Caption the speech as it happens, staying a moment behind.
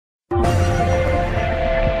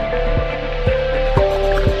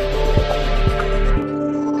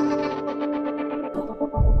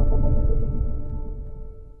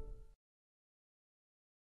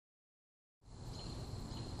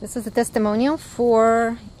This is a testimonial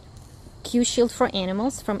for Q Shield for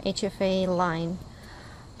Animals from HFA line.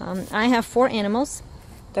 I have 4 animals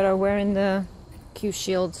that are wearing the Q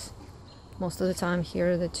Shields most of the time.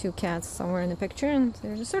 Here are the 2 cats somewhere in the picture, and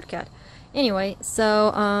there's a 3rd cat. Anyway,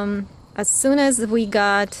 so as soon as we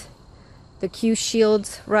got the Q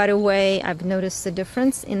Shields, right away I've noticed a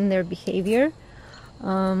difference in their behavior.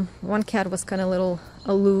 One cat was kind of a little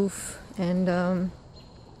aloof, and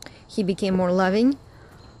he became more loving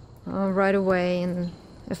right away and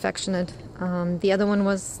affectionate. The other one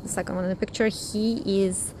was the second one in the picture. He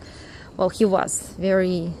was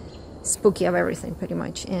very spooky of everything pretty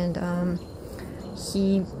much, and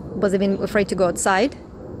he was even afraid to go outside,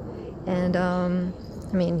 and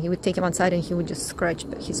I mean, he would take him outside and he would just scratch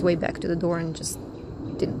his way back to the door and just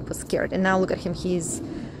was scared. And now look at him, he's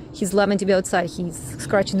loving to be outside. He's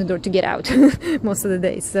scratching the door to get out most of the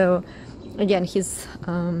day. So again, his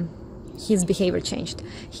behavior changed.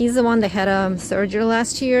 He's the one that had surgery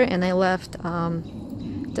last year, and I left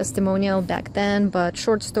testimonial back then. But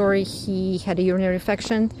short story, he had a urinary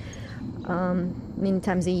infection many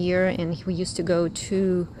times a year, and we used to go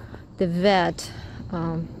to the vet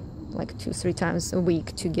like 2-3 times a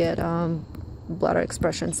week to get bladder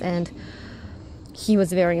expressions, and he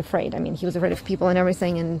was very afraid. I mean, he was afraid of people and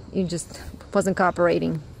everything, and he just wasn't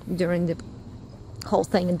cooperating during the whole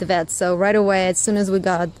thing in the vet. So right away, as soon as we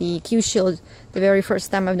got the Q Shield, the very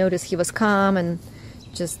first time I've noticed he was calm and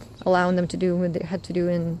just allowing them to do what they had to do,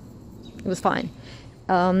 and it was fine.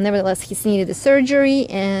 Nevertheless, he needed the surgery,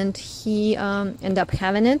 and he ended up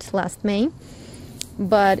having it last May.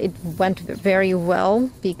 But it went very well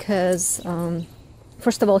because,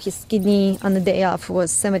 first of all, his kidney on the day off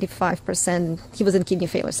was 75%. He was in kidney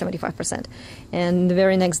failure, 75%. And the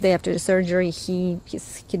very next day after the surgery,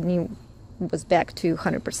 his kidney was back to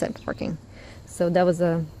 100% working. So that was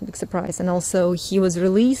a big surprise. And also, he was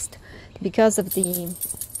released because of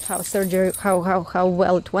how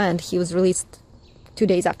well it went. He was released 2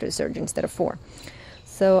 days after the surgery instead of 4.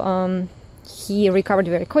 So he recovered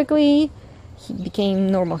very quickly. He became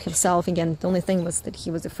normal himself again. The only thing was that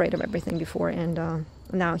he was afraid of everything before, and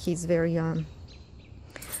now he's very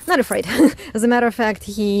not afraid. As a matter of fact,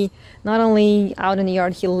 he not only out in the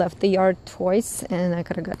yard, he left the yard twice, and I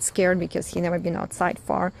kind of got scared because he never been outside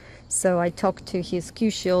far. So I talked to his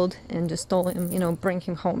Q Shield and just told him, bring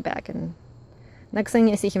him home back. And next thing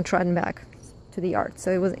I see him trotting back to the yard.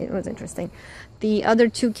 So it was interesting. The other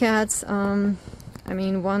 2 cats. I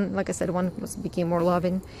mean, one, like I said, one became more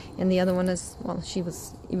loving, and the other one she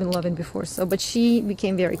was even loving before. So, but she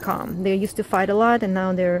became very calm. They used to fight a lot, and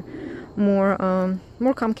now they're more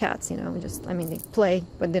calm cats. I mean, they play,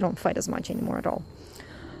 but they don't fight as much anymore at all.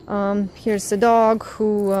 Here's a dog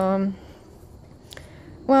who,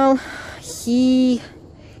 he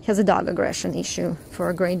has a dog aggression issue for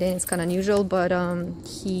a Great Dane. It's kind of unusual, but I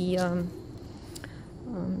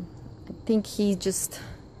think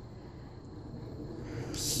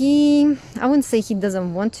I wouldn't say he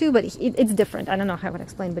doesn't want to, but it's different. I don't know how I would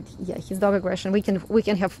explain, but yeah, his dog aggression, we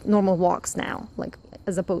can have normal walks now, like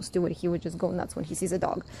as opposed to what he would just go nuts when he sees a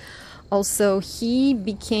dog. Also, he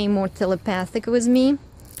became more telepathic with me,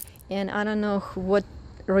 and I don't know what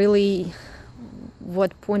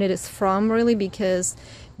point it is from really, because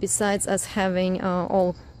besides us having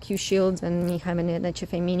all Q Shields and me having an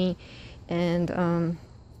HFA Mini, and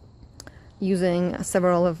using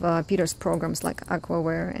several of Peter's programs like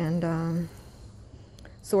Aquaware and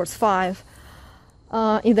Source 5,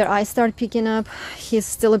 either I start picking up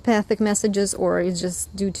his telepathic messages, or it's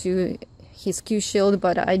just due to his Q Shield.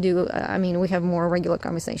 But I mean, we have more regular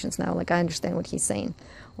conversations now, like I understand what he's saying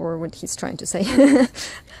or what he's trying to say.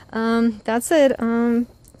 That's it. I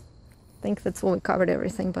think that's what we covered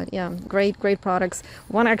everything. But yeah, great products.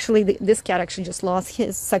 One actually, this cat actually just lost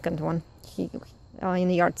his second one. In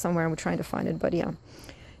the yard somewhere, we're trying to find it, but yeah,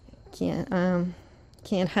 can't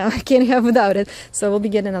have without it. So we'll be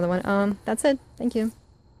getting another one. That's it. Thank you.